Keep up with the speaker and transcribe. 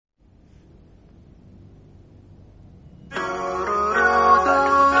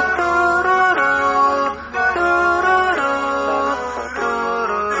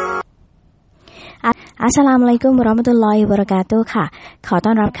อัสสลามุอะลัยกุมวะเราะมะตุลลอฮิวะบะเราะกาตุฮ์ค่ะขอต้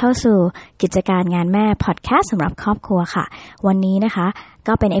อนรับเข้าสู่กิจการงานแม่พอดแคสต์สำหรับครอบครัวค่ะวันนี้นะคะ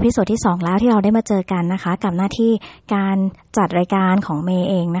ก็เป็นเอพิโซดที่2แล้วที่เราได้มาเจอกันนะคะกับหน้าที่การจัดรายการของเมย์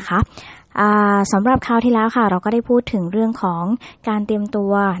เองนะคะสำหรับคราวที่แล้วค่ะเราก็ได้พูดถึงเรื่องของการเตรียมตั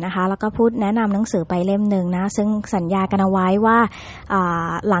วนะคะแล้วก็พูดแนะนำหนังสือไปเล่มนึงนะซึ่งสัญญากันเอาไว้ว่า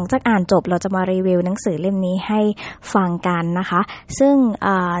หลังจากอ่านจบเราจะมารีวิวหนังสือเล่มนี้ให้ฟังกันนะคะซึ่ง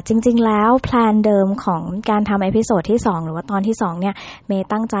จริงๆแล้วแพลนเดิมของการทำเอพิโซดที่2หรือว่าตอนที่2เนี่ยเมย์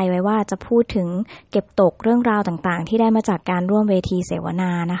ตั้งใจไว้ว่าจะพูดถึงเก็บตกเรื่องราวต่างๆที่ได้มาจากการร่วมเวทีเสวน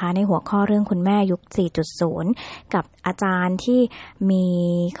านะคะในหัวข้อเรื่องคุณแม่ยุค 4.0 กับอาจารย์ที่มี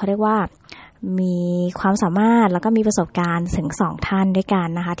เขาเรียกว่ามีความสามารถแล้วก็มีประสบการณ์ถึง2ท่านด้วยกัน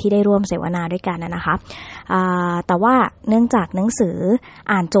นะคะที่ได้ร่วมเสวนาด้วยกันนะคะแต่ว่าเนื่องจากหนังสือ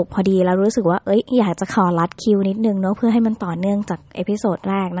อ่านจบพอดีแล้วรู้สึกว่าอยากจะขอรัดคิวนิดนึงเนาะเพื่อให้มันต่อเนื่องจากเอพิโซด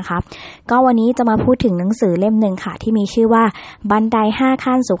แรกนะคะก็วันนี้จะมาพูดถึงหนังสือเล่มนึงค่ะที่มีชื่อว่าบันได5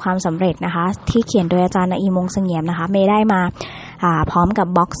ขั้นสู่ความสำเร็จนะคะที่เขียนโดยอาจารย์นอีมงเสงี่ยมนะคะเมย์ได้มาพร้อมกับ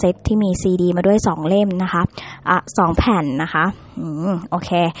บ็อกเซตที่มีซีดีมาด้วย2เล่มนะคะ2แผ่นนะคะโอเค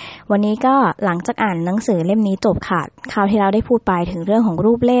วันนี้ก็หลังจากอ่านหนังสือเล่มนี้จบค่ะคราวที่เราได้พูดไปถึงเรื่องของ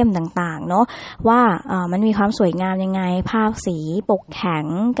รูปเล่มต่างๆเนาะว่ามันมีความสวยงามยังไงภาพสีปกแข็ง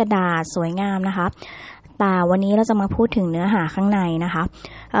กระดาษสวยงามนะคะแต่วันนี้เราจะมาพูดถึงเนื้อหาข้างในนะคะ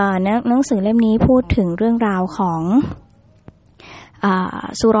หนังสือเล่มนี้พูดถึงเรื่องราวของ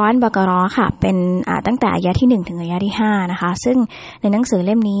ซูเราะห์อัลบะเกาะเราะห์ค่ะเป็นตั้งแต่อายะที่1ถึงอายะที่5นะคะซึ่งในหนังสือเ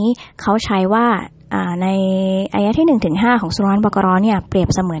ล่มนี้เขาใช้ว่าในอายะที่1ถึง5ของซูเราะห์อัลบะเกาะเราะห์เนี่ยเปรียบ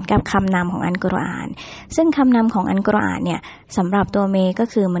เสมือนกับคำนำของอัลกุรอานซึ่งคำนำของอัลกุรอานเนี่ยสำหรับตัวเมย์ก็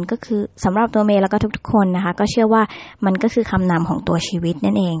คือมันก็คือสำหรับตัวเมย์แล้วก็ทุกๆคนนะคะก็เชื่อว่ามันก็คือคำนำของตัวชีวิต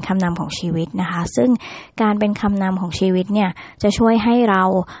นั่นเองคำนำของชีวิตนะคะซึ่งการเป็นคำนำของชีวิตเนี่ยจะช่วยให้เรา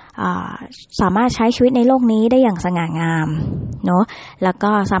สามารถใช้ชีวิตในโลกนี้ได้อย่างสง่างามเนาะแล้ว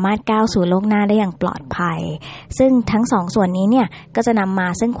ก็สามารถก้าวสู่โลกหน้าได้อย่างปลอดภัยซึ่งทั้งสองส่วนนี้เนี่ยก็จะนำมา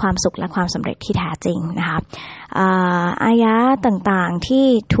ซึ่งความสุขและความสำเร็จที่แท้จริงนะคะอายะต่างๆที่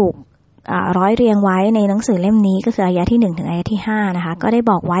ถูกร้อยเรียงไว้ในหนังสือเล่มนี้ก็คืออายะที่1ถึงอายะที่5นะคะก็ได้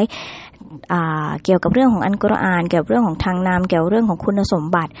บอกไว้เกี่ยวกับเรื่องของอัลกุรอานเกี่ยวกับเรื่องของทางนำเกี่ยวกับเรื่องของคุณสม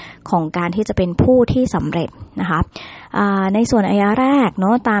บัติของการที่จะเป็นผู้ที่สำเร็จนะคะในส่วนอายะแรกเนา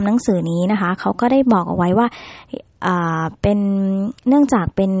ะตามหนังสือนี้นะคะเขาก็ได้บอกเอาไว้ว่าเป็นเนื่องจาก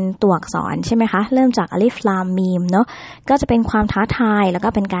เป็นตัวอักษรใช่ไหมคะเริ่มจากอลิฟลามมีมเนาะก็จะเป็นความท้าทายแล้วก็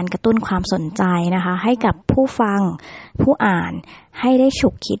เป็นการกระตุ้นความสนใจนะคะให้กับผู้ฟังผู้อ่านให้ได้ฉุ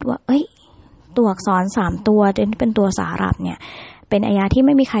กคิดว่าตัวอักษร3ตัวที่เป็นตัวสารับเนี่ยเป็นอายะที่ไ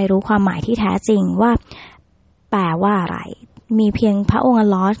ม่มีใครรู้ความหมายที่แท้จริงว่าแปลว่าอะไรมีเพียงพระองค์อัล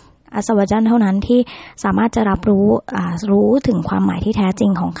เลาะห์อัสซะวะญัลเท่านั้นที่สามารถจะรับรู้ถึงความหมายที่แท้จริ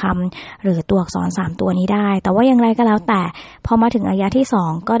งของคำหรือตัวอักษร3ตัวนี้ได้แต่ว่าอย่างไรก็แล้วแต่พอมาถึงอายะที่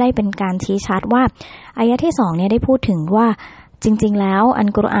2ก็ได้เป็นการชี้ชัดว่าอายะที่2เนี่ยได้พูดถึงว่าจริงๆแล้วอัล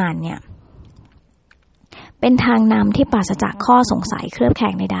กุรอานเนี่ยเป็นทางนำที่ปราศจากข้อสงสัยเคลือบแคล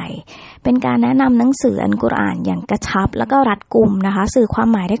งใดๆเป็นการแนะนำหนังสืออัลกุรอานอย่างกระชับแล้วก็รัดกุมนะคะสื่อความ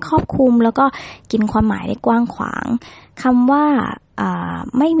หมายได้ครอบคลุมแล้วก็กินความหมายได้กว้างขวางคำว่า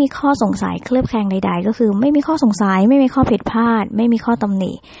ไม่มีข้อสงสัยเคลือบแคลงใดๆก็คือไม่มีข้อสงสัยไม่มีข้อผิดพลาดไม่มีข้อตำห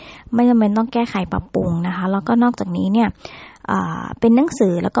นิไม่จำเป็นต้องแก้ไขปรับปรุงนะคะแล้วก็นอกจากนี้เนี่ยเป็นหนังสื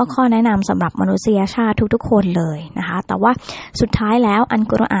อแล้วก็ข้อแนะนำสำหรับมนุษยชาติทุกๆคนเลยนะคะแต่ว่าสุดท้ายแล้วอัล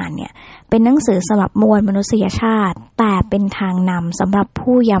กุรอานเนี่ยเป็นหนังสือสำหรับมวลมนุษยชาติแต่เป็นทางนำสำหรับ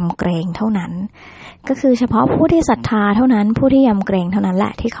ผู้ยำเกรงเท่านั้นก็คือเฉพาะผู้ที่ศรัทธาเท่านั้นผู้ที่ยำเกรงเท่านั้นแหล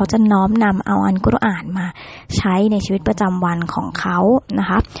ะที่เขาจะน้อมนำเอาอัลกุรอานมาใช้ในชีวิตประจำวันของเขานะ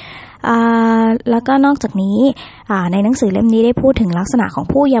คะแล้วก็นอกจากนี้ในหนังสือเล่มนี้ได้พูดถึงลักษณะของ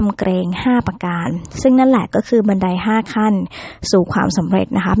ผู้ยำเกรง5ประการซึ่งนั่นแหละก็คือบันได5ขั้นสู่ความสำเร็จ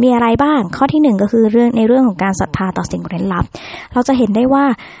นะคะมีอะไรบ้างข้อที่1ก็คือเรื่องของการศรัทธาต่อสิ่งเร้นลับเราจะเห็นได้ว่า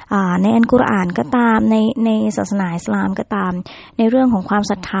ในอัลกุรอานก็ตามในศาสนาอิสลามก็ตามในเรื่องของความ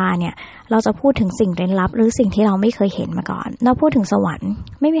ศรัทธาเนี่ยเราจะพูดถึงสิ่งเร้นลับหรือสิ่งที่เราไม่เคยเห็นมาก่อนเราพูดถึงสวรรค์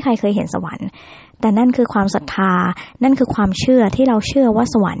ไม่มีใครเคยเห็นสวรรค์แต่นั่นคือความศรัทธานั่นคือความเชื่อที่เราเชื่อว่า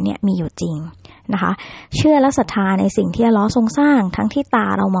สวรรค์เนี่ยมีอยู่จริงนะคะเชื่อและศรัทธาในสิ่งที่อัลเลาะห์ทรงสร้างทั้งที่ตา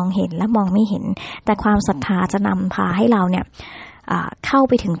เรามองเห็นและมองไม่เห็นแต่ความศรัทธาจะนำพาให้เราเนี่ยเข้า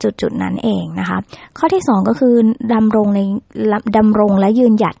ไปถึงจุดนั้นเองนะคะข้อที่2ก็คือดำรงและยื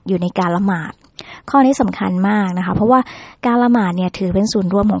นหยัดอยู่ในการละหมาด ข้อนี้สำคัญมากนะคะเพราะว่าการละหมาดเนี่ยถือเป็นศูน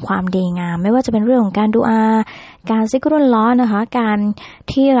ย์รวมของความดีงามไม่ว่าจะเป็นเรื่องของการดุอาการซิกรุลลอฮ์นะคะการ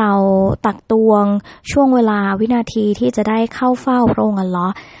ที่เราตักตวงช่วงเวลาวินาทีที่จะได้เข้าเฝ้าพระองค์อัลเลา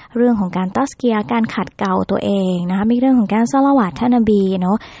ะห์เรื่องของการตัสกียะการขัดเกลาตัวเองนะคะมีเรื่องของการศอลาวาตท่านนบีเน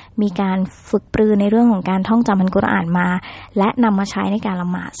าะมีการฝึกปรือในเรื่องของการท่องจำอัลกุรอานมาและนำมาใช้ในการละ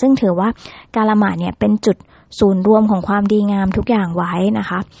หมาดซึ่งถือว่าการละหมาดเนี่ยเป็นจุดศูนย์รวมของความดีงามทุกอย่างไว้นะ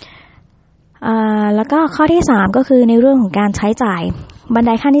คะแล้วก็ข้อที่3ก็คือในเรื่องของการใช้จ่ายบันไ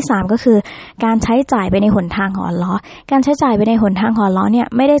ดขั้นที่3ก็คือการใช้จ่ายไปในหนทางของอัลเลาะห์การใช้จ่ายไปในหนทางของอัลเลาะห์เนี่ย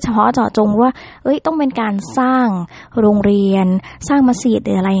ไม่ได้เฉพาะเจาะจงว่าต้องเป็นการสร้างโรงเรียนสร้างมัสยิดห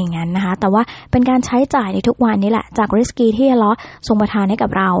รืออะไรอย่างนั้นนะคะแต่ว่าเป็นการใช้จ่ายในทุกวันนี่แหละจากริสกีที่อัลเลาะห์ทรงประทานให้กับ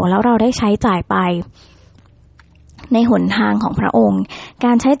เราแล้วเราได้ใช้จ่ายไปในหนทางของพระองค์ก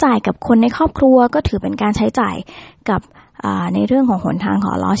ารใช้จ่ายกับคนในครอบครัวก็ถือเป็นการใช้จ่ายกับในเรื่องของหนทางขอ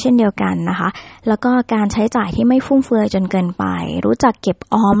งอัลเลาะห์เช่นเดียวกันนะคะแล้วก็การใช้จ่ายที่ไม่ฟุ่มเฟือยจนเกินไปรู้จักเก็บ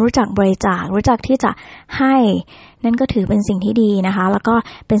ออมรู้จักบริจาครู้จักที่จะให้นั่นก็ถือเป็นสิ่งที่ดีนะคะแล้วก็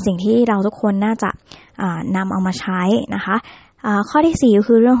เป็นสิ่งที่เราทุกคนน่าจะนำเอามาใช้นะคะข้อที่4ก็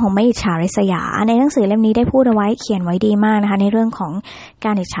คือเรื่องของไม่อิจฉาริษยาในหนังสือเล่มนี้ได้พูดเอาไว้เขียนไว้ดีมากนะคะในเรื่องของก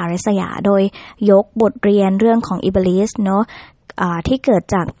ารอิจฉาริษยาโดยยกบทเรียนเรื่องของอิบลิสเนาะที่เกิด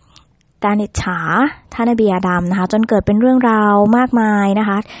จากการอิจฉาท่านนบีอาดัมนะคะจนเกิดเป็นเรื่องราวมากมายนะ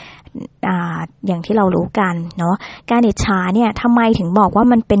คะอย่างที่เรารู้กันเนาะการอิจฉาเนี่ยทำไมถึงบอกว่า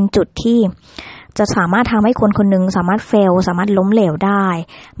มันเป็นจุดที่จะสามารถทำให้คนคนหนึ่งสามารถเฟลสามารถล้มเหลวได้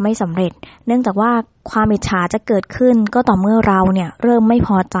ไม่สำเร็จเนื่องจากว่าความอิจฉาจะเกิดขึ้นก็ต่อเมื่อเราเนี่ยเริ่มไม่พ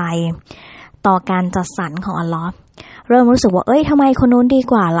อใจต่อการจัดสรรของอัลเลาะห์เริ่มรู้สึกว่าทำไมคนนู้นดี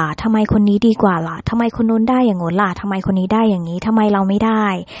กว่าล่ะทำไมคนนี้ดีกว่าล่ะทำไมคนนู้นได้อย่างงี้ล่ะทำไมคนนี้ได้อย่างนี้ทำไมเราไม่ได้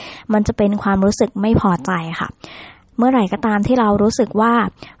มันจะเป็นความรู้สึกไม่พอใจค่ะเมื่อไหร่ก็ตามที่เรารู้สึกว่า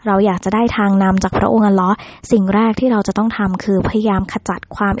เราอยากจะได้ทางนำจากพระองค์อัลเลาะห์สิ่งแรกที่เราจะต้องทำคือพยายามขจัด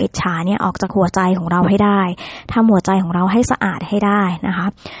ความอิจฉาเนี่ยออกจากหัวใจของเราให้ได้ทำหัวใจของเราให้สะอาดให้ได้นะคะ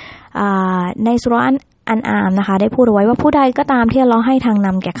ในสุเราะห์อันอามนะคะได้พูดเอาไว้ว่าผู้ใดก็ตามที่อัลเลาะห์ให้ทางน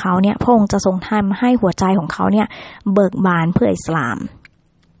ำแก่เขาเนี่ยพระองค์จะทรงทำให้หัวใจของเขาเนี่ยเบิกบานเพื่ออิสลาม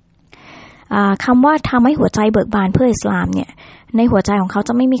คำว่าทำให้หัวใจเบิกบานเพื่ออิสลามเนี่ยในหัวใจของเขาจ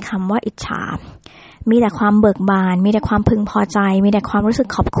ะไม่มีคำว่าอิจฉามีแต่ความเบิกบานมีแต่ความพึงพอใจมีแต่ความรู้สึก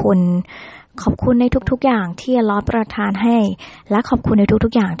ขอบคุณในทุกๆอย่างที่อัลเลาะห์ประทานให้และขอบคุณในทุ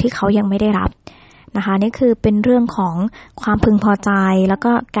กๆอย่างที่เขายังไม่ได้รับนะคะนี่คือเป็นเรื่องของความพึงพอใจแล้ว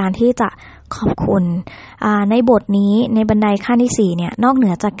ก็การที่จะขอบคุณในบทนี้ในบันไดขั้นที่4เนี่ยนอกเหนื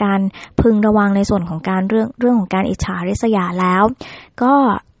อจากการพึงระวังในส่วนของการเรื่องของการอิจฉาริษยาแล้วก็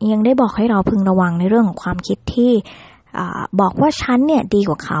ยังได้บอกให้เราพึงระวังในเรื่องของความคิดที่บอกว่าฉันเนี่ยดี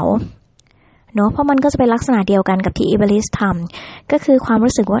กว่าเขาเนาะเพราะมันก็จะเป็นลักษณะเดียวกันกับที่อิบลิสทำก็คือความ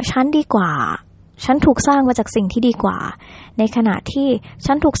รู้สึกว่าฉันดีกว่าฉันถูกสร้างมาจากสิ่งที่ดีกว่าในขณะที่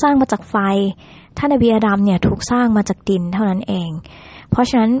ฉันถูกสร้างมาจากไฟท่านนบีอาดัมเนี่ยถูกสร้างมาจากดินเท่านั้นเองเพราะ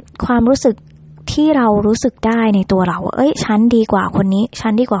ฉะนั้นความรู้สึกที่เรารู้สึกได้ในตัวเราว่าฉันดีกว่าคนนี้ฉั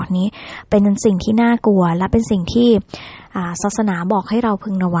นดีกว่านี้เป็นสิ่งที่น่ากลัวและเป็นสิ่งที่ศาสนาบอกให้เราพึ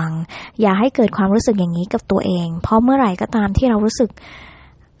งระวังอย่าให้เกิดความรู้สึกอย่างนี้กับตัวเองเพราะเมื่อไหร่ก็ตามที่เรารู้สึก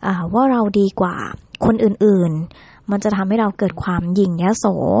ว่าเราดีกว่าคนอื่นๆมันจะทำให้เราเกิดความหยิ่งยโส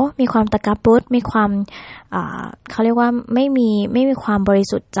มีความตะกับุรมีความเขาเรียกว่าไม่มีความบริ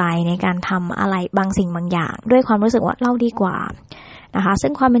สุทธิ์ใจในการทำอะไรบางสิ่งบางอย่างด้วยความรู้สึกว่าเราดีกว่านะคะซึ่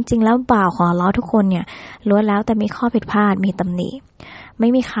งความเป็นจริงแล้วบ่าวของอัลเลาะห์ทุกคนเนี่ยล้วนแล้วแต่มีข้อผิดพลาดมีตำหนิไม่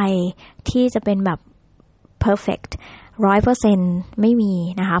มีใครที่จะเป็นแบบ perfect 100% ไม่มี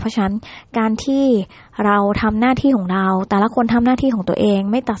นะคะเพราะฉะนั้นการที่เราทำหน้าที่ของเราแต่ละคนทำหน้าที่ของตัวเอง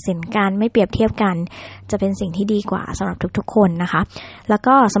ไม่ตัดสินกันไม่เปรียบเทียบกันจะเป็นสิ่งที่ดีกว่าสำหรับทุกๆคนนะคะแล้ว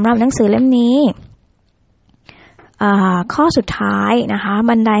ก็สำหรับหนังสือเล่มนี้ข้อสุดท้ายนะคะ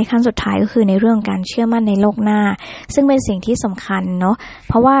บันไดขั้นสุดท้ายก็คือในเรื่องการเชื่อมั่นในโลกหน้าซึ่งเป็นสิ่งที่สำคัญเนาะ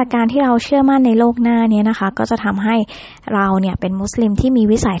เพราะว่าการที่เราเชื่อมั่นในโลกหน้านี้นะคะก็จะทำให้เราเนี่ยเป็นมุสลิมที่มี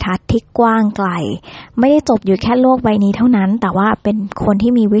วิสัยทัศน์ที่กว้างไกลไม่ได้จบอยู่แค่โลกใบนี้เท่านั้นแต่ว่าเป็นคน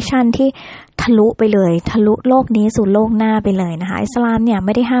ที่มีวิชั่นที่ทะลุไปเลยทะลุโลกนี้สู่โลกหน้าไปเลยนะคะอิสลามเนี่ยไ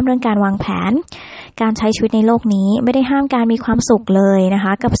ม่ได้ห้ามเรื่องการวางแผนการใช้ชีวิตในโลกนี้ไม่ได้ห้ามการมีความสุขเลยนะค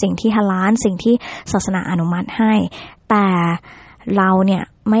ะกับสิ่งที่ฮาลาลสิ่งที่ศาสนาอนุมัติให้แต่เราเนี่ย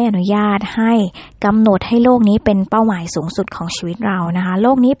ไม่อนุญาตให้กำหนดให้โลกนี้เป็นเป้าหมายสูงสุดของชีวิตเรานะคะโล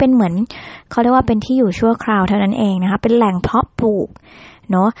กนี้เป็นเหมือนเขาเรียกว่าเป็นที่อยู่ชั่วคราวเท่านั้นเองนะคะเป็นแหล่งเพาะปลูก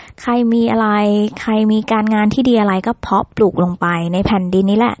เนาะใครมีอะไรใครมีการงานที่ดีอะไรก็เพาะปลูกลงไปในแผ่นดิน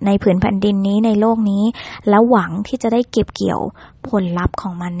นี้แหละในผืนแผ่นดินนี้ในโลกนี้แล้วหวังที่จะได้เก็บเกี่ยวผลลัพธ์ขอ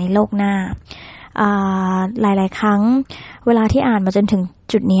งมันในโลกหน้าหลายๆครั้งเวลาที่อ่านมาจนถึง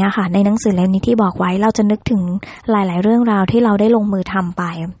จุดนี้ค่ะในหนังสือเล่มนี้ที่บอกไว้เราจะนึกถึงหลายๆเรื่องราวที่เราได้ลงมือทำไป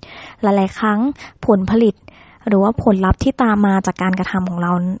หลายๆครั้งผลผลิตหรือว่าผลลัพธ์ที่ตามมาจากการกระทำของเร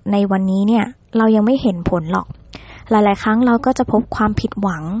าในวันนี้เนี่ยเรายังไม่เห็นผลหรอกหลายๆครั้งเราก็จะพบความผิดห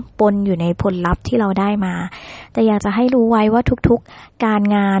วังปนอยู่ในผลลัพธ์ที่เราได้มาแต่อยากจะให้รู้ไว้ว่าทุกๆการ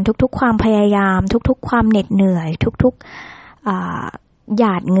งานทุกๆความพยายามทุกๆความเหน็ดเหนื่อยทุกๆหย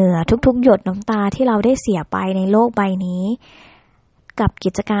าดเหงื่อทุกๆหยดน้ำตาที่เราได้เสียไปในโลกใบนี้กับ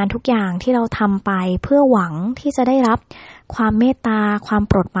กิจการทุกอย่างที่เราทำไปเพื่อหวังที่จะได้รับความเมตตาความ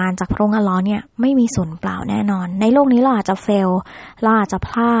โปรดปรานจากพระองค์อัลเลาะห์เนี่ยไม่มีสูญเปล่าแน่นอนในโลกนี้เราอาจจะเฟลเราอาจจะพ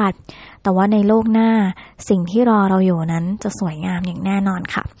ลาดแต่ว่าในโลกหน้าสิ่งที่รอเราอยู่นั้นจะสวยงามอย่างแน่นอน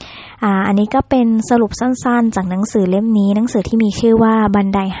ค่ะอันนี้ก็เป็นสรุปสั้นๆจากหนังสือเล่มนี้หนังสือที่มีชื่อว่าบัน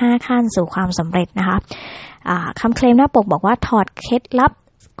ได5ขั้นสู่ความสำเร็จนะคะคำเคลมหน้าปกบอกว่าถอดเคล็ดลับ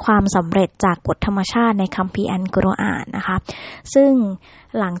ความสำเร็จจากกฎธรรมชาติในคัมภีร์อัลกุรอานนะคะซึ่ง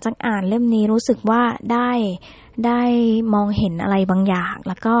หลังจากอ่านเล่มนี้รู้สึกว่าได้มองเห็นอะไรบางอย่าง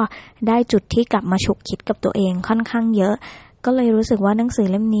แล้วก็ได้จุดที่กลับมาฉุกคิดกับตัวเองค่อนข้างเยอะก็เลยรู้สึกว่าหนังสือ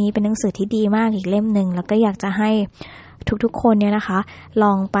เล่มนี้เป็นหนังสือที่ดีมากอีกเล่มนึงแล้วก็อยากจะให้ทุกๆคนเนี่ยนะคะล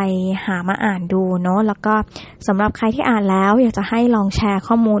องไปหามาอ่านดูเนาะแล้วก็สำหรับใครที่อ่านแล้วอยากจะให้ลองแชร์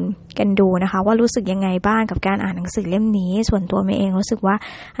ข้อมูลกันดูนะคะว่ารู้สึกยังไงบ้างกับการอ่านหนังสือเล่มนี้ส่วนตัวเมย์เองรู้สึกว่า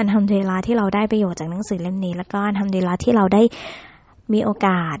อัลฮัมดุลิลลาห์ที่เราได้ประโยชน์จากหนังสือเล่มนี้แล้วก็อัลฮัมดุลิลลาห์ที่เราได้มีโอก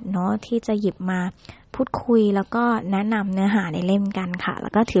าสเนาะที่จะหยิบมาพูดคุยแล้วก็แนะนำเนื้อหาในเล่มกันค่ะแล้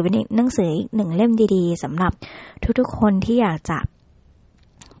วก็ถือเป็นหนังสืออีกหนึ่งเล่มดีๆสำหรับทุกๆคนที่อยากจะ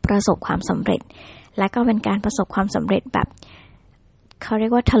ประสบความสำเร็จและก็เป็นการประสบความสำเร็จแบบเขาเรีย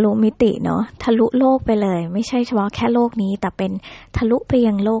กว่าทะลุมิติเนาะทะลุโลกไปเลยไม่ใช่เฉพาะแค่โลกนี้แต่เป็นทะลุไป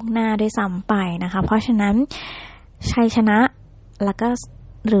ยังโลกหน้าด้วยซ้ำไปนะคะเพราะฉะนั้นชัยชนะแล้วก็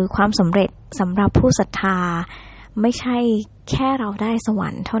หรือความสำเร็จสำหรับผู้ศรัทธาไม่ใช่แค่เราได้สวร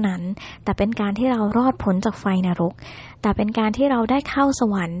รค์เท่านั้นแต่เป็นการที่เรารอดพ้นจากไฟนรกแต่เป็นการที่เราได้เข้าส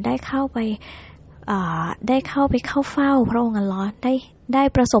วรรค์ได้เข้าไปเข้าเฝ้าพระองค์อัลเลาะห์ได้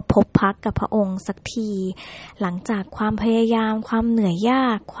ประสบพบพักกับพระองค์สักทีหลังจากความพยายามความเหนื่อยยา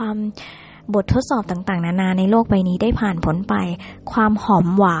กความบททดสอบต่างๆนานาในโลกใบนี้ได้ผ่านพ้นไปความหอม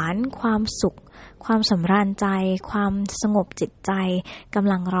หวานความสุขความสำราญใจความสงบจิตใจก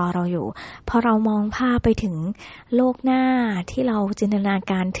ำลังรอเราอยู่พอเรามองภาพไปถึงโลกหน้าที่เราจินตนา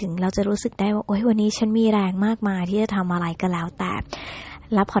การถึงเราจะรู้สึกได้ว่าโอ๊ยวันนี้ฉันมีแรงมากมายที่จะทำอะไรก็แล้วแต่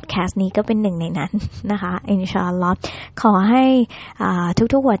และพอดแคสต์นี้ก็เป็นหนึ่งในนั้นนะคะอินชาอัลลอฮ์ขอให้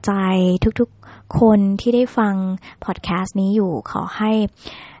ทุกๆหัวใจทุกๆคนที่ได้ฟังพอดแคสต์นี้อยู่ขอให้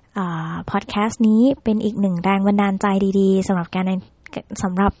พอดแคสต์นี้เป็นอีกหนึ่งแรงบันดาลใจดีๆสำหรับ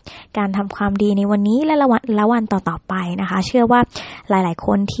การทำความดีในวันนี้และวันต่อๆไปนะคะเชื่อว่าหลายๆค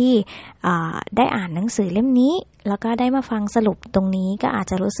นที่ได้อ่านหนังสือเล่มนี้แล้วก็ได้มาฟังสรุปตรงนี้ก็อาจ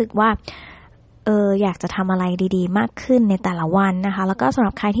จะรู้สึกว่าอยากจะทำอะไรดีๆมากขึ้นในแต่ละวันนะคะแล้วก็สำห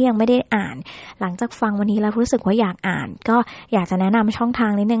รับใครที่ยังไม่ได้อ่านหลังจากฟังวันนี้แล้วรู้สึกว่าอยากอ่านก็อยากจะแนะนำช่องทา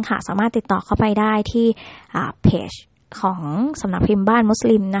งนิดนึงค่ะสามารถติดต่อเข้าไปได้ที่เพจของสำนักพิมพ์บ้านมุส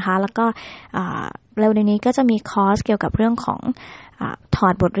ลิมนะคะแล้วก็เร็วนี้ก็จะมีคอร์สเกี่ยวกับเรื่องของถอ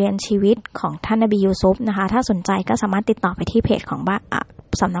ดบทเรียนชีวิตของท่านนบียูซุฟนะคะถ้าสนใจก็สามารถติดต่อไปที่เพจของ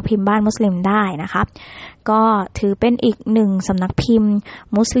สำนักพิมพ์บ้านมุสลิมได้นะคะก็ถือเป็นอีกหนึ่งสำนักพิมพ์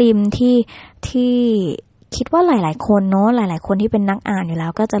มุสลิมที่คิดว่าหลายๆคนเนาะหลายๆคนที่เป็นนักอ่านอยู่แล้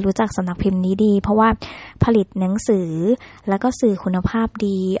วก็จะรู้จักสำนักพิมพ์นี้ดีเพราะว่าผลิตหนังสือแล้วก็สื่อคุณภาพ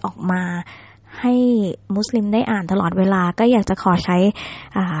ดีออกมาให้มุสลิมได้อ่านตลอดเวลาก็อยากจะขอใช้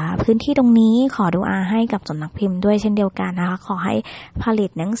พื้นที่ตรงนี้ขอดุอาให้กับสำนักพิมพ์ด้วยเช่นเดียวกันนะคะขอให้ผลิต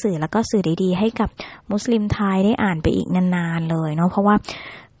หนังสือแล้วก็สื่อดีๆให้กับมุสลิมไทยได้อ่านไปอีกนานๆเลยเนาะเพราะว่า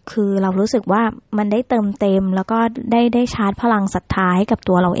คือเรารู้สึกว่ามันได้เติมเต็มแล้วก็ได้ชาร์จพลังศรัทธาให้กับ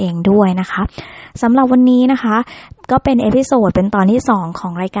ตัวเราเองด้วยนะคะสำหรับวันนี้นะคะก็เป็นเอพิโซดเป็นตอนที่2ขอ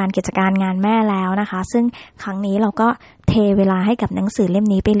งรายการกิจการงานแม่แล้วนะคะซึ่งครั้งนี้เราก็เทเวลาให้กับหนังสือเล่ม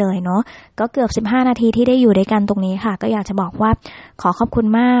นี้ไปเลยเนาะก็เกือบ15นาทีที่ได้อยู่ด้วยกันตรงนี้ค่ะก็อยากจะบอกว่าขอขอบคุณ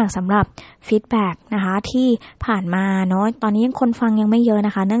มากสำหรับฟีดแบ็กนะคะที่ผ่านมาเนาะตอนนี้คนฟังยังไม่เยอะน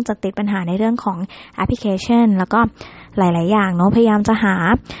ะคะเนื่องจากติดปัญหาในเรื่องของแอปพลิเคชันแล้วก็หลายๆอย่างเนาะพยายามจะหา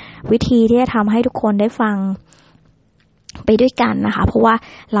วิธีที่จะทำให้ทุกคนได้ฟังไปด้วยกันนะคะเพราะว่า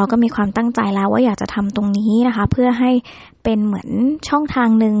เราก็มีความตั้งใจแล้วว่าอยากจะทำตรงนี้นะคะเพื่อให้เป็นเหมือนช่องทาง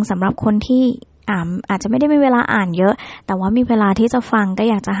นึงสำหรับคนที่อาจจะไม่ได้มีเวลาอ่านเยอะแต่ว่ามีเวลาที่จะฟังก็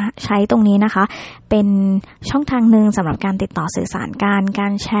อยากจะใช้ตรงนี้นะคะเป็นช่องทางนึงสำหรับการติดต่อสื่อสารกา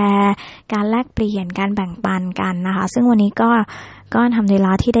รแชร์การแลกเปลี่ยนการแบ่งปันกันนะคะซึ่งวันนี้ก็ทำเวล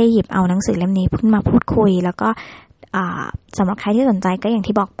าที่ได้หยิบเอาหนังสือเล่มนี้ขึ้นมาพูดคุยแล้วก็สำหรับใครที่สนใจก็อย่าง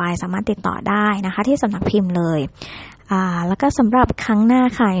ที่บอกไปสามารถติดต่อได้นะคะที่สำนักพิมพ์เลย แล้วก็สำหรับครั้งหน้า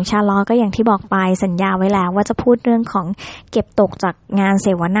ค่ะอินชาอัลลอฮ์ก็อย่างที่บอกไปสัญญาไว้แล้วว่าจะพูดเรื่องของเก็บตกจากงานเส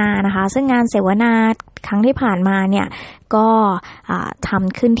วนานะคะซึ่งงานเสวนาครั้งที่ผ่านมาเนี่ยก็ท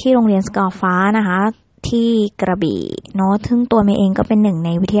ำขึ้นที่โรงเรียนสกอร์ฟ้านะคะที่กระบี่เนาะซึ่งตัวเมย์เองก็เป็นหนึ่งใน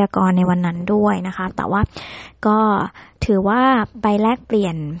วิทยากรในวันนั้นด้วยนะคะแต่ว่าก็ถือว่าไปแลกเปลี่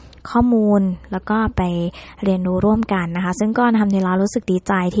ยนข้อมูลแล้วก็ไปเรียนรู้ร่วมกันนะคะซึ่งก็ทำให้เรารู้สึกดีใ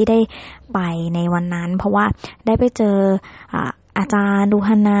จที่ได้ไปในวันนั้นเพราะว่าได้ไปเจออาจารย์รูฮ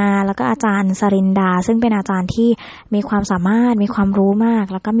านาแล้วก็อาจารย์สรินดาซึ่งเป็นอาจารย์ที่มีความสามารถมีความรู้มาก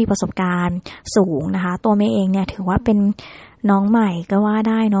แล้วก็มีประสบการณ์สูงนะคะตัวเมย์เองเนี่ยถือว่าเป็นน้องใหม่ก็ว่า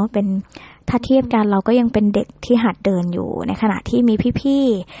ได้เนาะเป็นถ้าเทียบกันเราก็ยังเป็นเด็กที่หัดเดินอยู่ในขณะที่มีพี่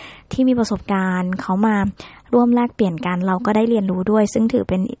ๆที่มีประสบการณ์เขามาร่วมแลกเปลี่ยนกันเราก็ได้เรียนรู้ด้วยซึ่งถือ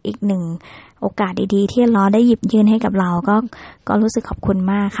เป็นอีกหนึ่งโอกาสดีๆที่เราได้หยิบยื่นให้กับเราก็รู้สึกขอบคุณ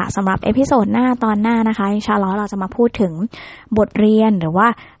มากค่ะสำหรับเอพิโซดหน้าตอนหน้านะคะอินชาอัลลอฮ์เราจะมาพูดถึงบทเรียนหรือว่า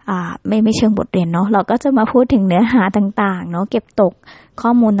ไม่เชิงบทเรียนเนาะเราก็จะมาพูดถึงเนื้อหาต่างๆเนาะเก็บตกข้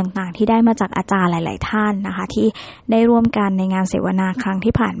อมูลต่างๆที่ได้มาจากอาจารย์หลายๆท่านนะคะที่ได้ร่วมกันในงานเสวนาครั้ง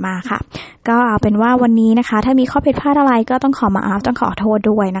ที่ผ่านมาค่ะก็เอาเป็นว่าวันนี้นะคะถ้ามีข้อผิดพลาดอะไรก็ต้องขอมาต้องขอโทษ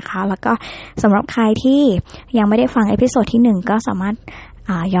ด้วยนะคะแล้วก็สำหรับใครที่ยังไม่ได้ฟังเอพิโซดที่1ก็สามารถ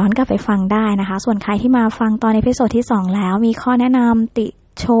ย้อนกลับไปฟังได้นะคะส่วนใครที่มาฟังตอนเอพิโซดที่2แล้วมีข้อแนะนำติ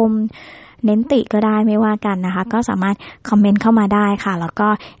ชมเน้นติก็ได้ไม่ว่ากันนะคะก็สามารถคอมเมนต์เข้ามาได้ค่ะแล้วก็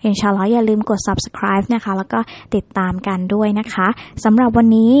อินชาอัลลอฮ์อย่าลืมกด Subscribe นะคะแล้วก็ติดตามกันด้วยนะคะสำหรับวัน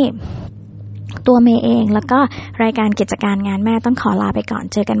นี้ตัวเมย์เองแล้วก็รายการกิจการงานแม่ต้องขอลาไปก่อน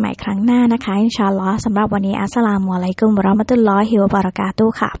เจอกันใหม่ครั้งหน้านะคะอินชาอัลลอฮ์สำหรับวันนี้อัสสลามุอะลัยกุมวะเราะมะตุลลอฮิวะบะเราะกาตุ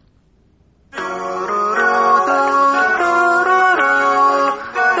ฮ์ค่ะ